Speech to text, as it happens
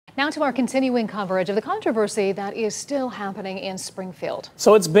Now to our continuing coverage of the controversy that is still happening in Springfield.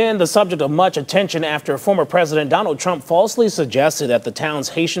 So it's been the subject of much attention after former President Donald Trump falsely suggested that the town's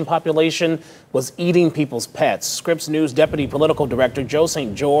Haitian population was eating people's pets. Scripps News Deputy Political Director Joe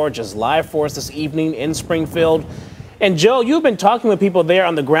St. George is live for us this evening in Springfield. And Joe, you've been talking with people there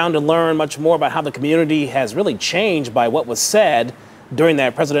on the ground to learn much more about how the community has really changed by what was said during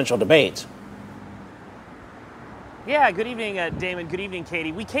that presidential debate. Yeah, good evening, Damon. Good evening,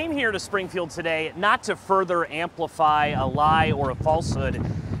 Katie. We came here to Springfield today not to further amplify a lie or a falsehood,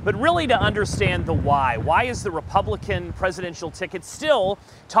 but really to understand the why. Why is the Republican presidential ticket still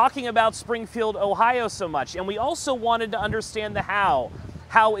talking about Springfield, Ohio so much? And we also wanted to understand the how.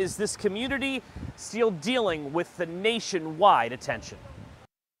 How is this community still dealing with the nationwide attention?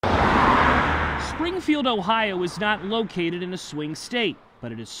 Springfield, Ohio is not located in a swing state,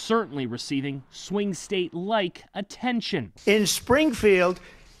 but it is certainly receiving swing state-like attention. In Springfield,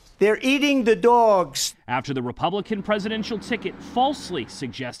 they're eating the dogs. After the Republican presidential ticket falsely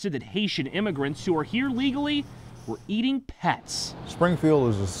suggested that Haitian immigrants who are here legally were eating pets. Springfield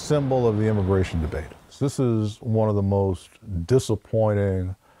is a symbol of the immigration debate. This is one of the most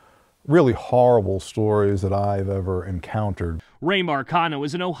disappointing, really horrible stories that I've ever encountered. Ray Marcano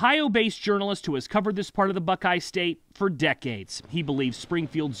is an Ohio-based journalist who has covered this part of the Buckeye State for decades. He believes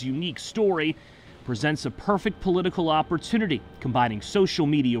Springfield's unique story presents a perfect political opportunity, combining social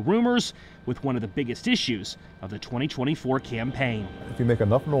media rumors with one of the biggest issues of the 2024 campaign. If you make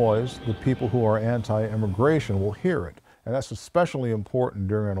enough noise, the people who are anti-immigration will hear it. And that's especially important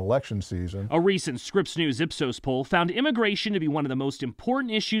during an election season. A recent Scripps News Ipsos poll found immigration to be one of the most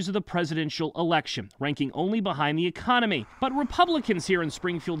important issues of the presidential election, ranking only behind the economy. But Republicans here in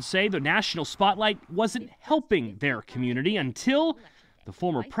Springfield say the national spotlight wasn't helping their community until the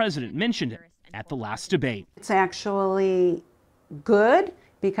former president mentioned it at the last debate. It's actually good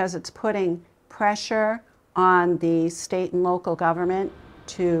because it's putting pressure on the state and local government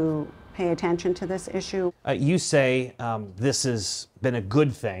to pay attention to this issue. You say this has been a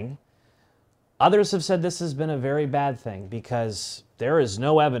good thing. Others have said this has been a very bad thing because there is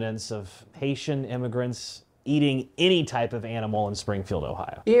no evidence of Haitian immigrants eating any type of animal in Springfield,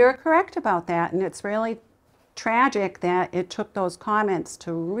 Ohio. You're correct about that, and it's really tragic that it took those comments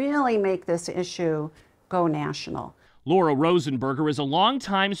to really make this issue go national. Laura Rosenberger is a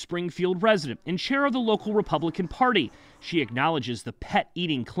longtime Springfield resident and chair of the local Republican Party. She acknowledges the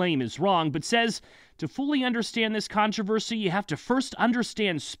pet-eating claim is wrong, but says to fully understand this controversy, you have to first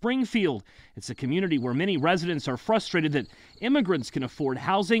understand Springfield. It's a community where many residents are frustrated that immigrants can afford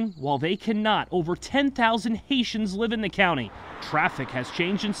housing while they cannot. Over 10,000 Haitians live in the county. Traffic has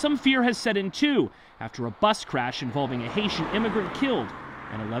changed and some fear has set in too after a bus crash involving a Haitian immigrant killed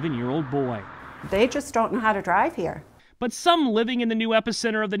an 11-year-old boy. They just don't know how to drive here. But some living in the new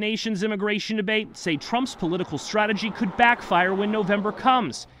epicenter of the nation's immigration debate say Trump's political strategy could backfire when November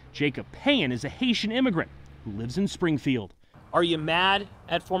comes. Jacob Payan is a Haitian immigrant who lives in Springfield. Are you mad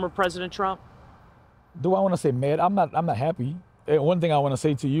at former President Trump? Do I want to say mad? I'm not happy. And one thing I want to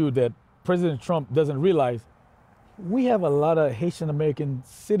say to you that President Trump doesn't realize, we have a lot of Haitian American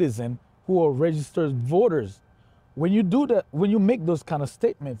citizens who are registered voters. When you do that, when you make those kind of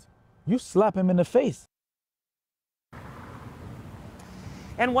statements, you slap him in the face.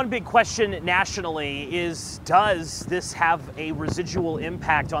 And one big question nationally is, does this have a residual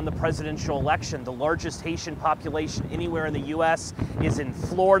impact on the presidential election? The largest Haitian population anywhere in the U.S. is in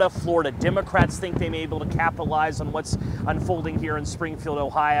Florida. Florida Democrats think they may be able to capitalize on what's unfolding here in Springfield,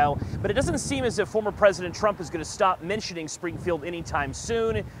 Ohio. But it doesn't seem as if former President Trump is going to stop mentioning Springfield anytime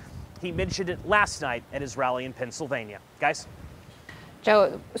soon. He mentioned it last night at his rally in Pennsylvania. Guys?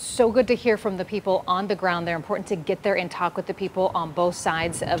 Joe, so good to hear from the people on the ground there. Important to get there and talk with the people on both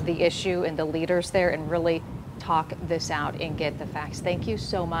sides of the issue and the leaders there and really talk this out and get the facts. Thank you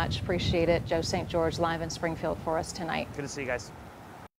so much. Appreciate it. Joe St. George live in Springfield for us tonight. Good to see you guys.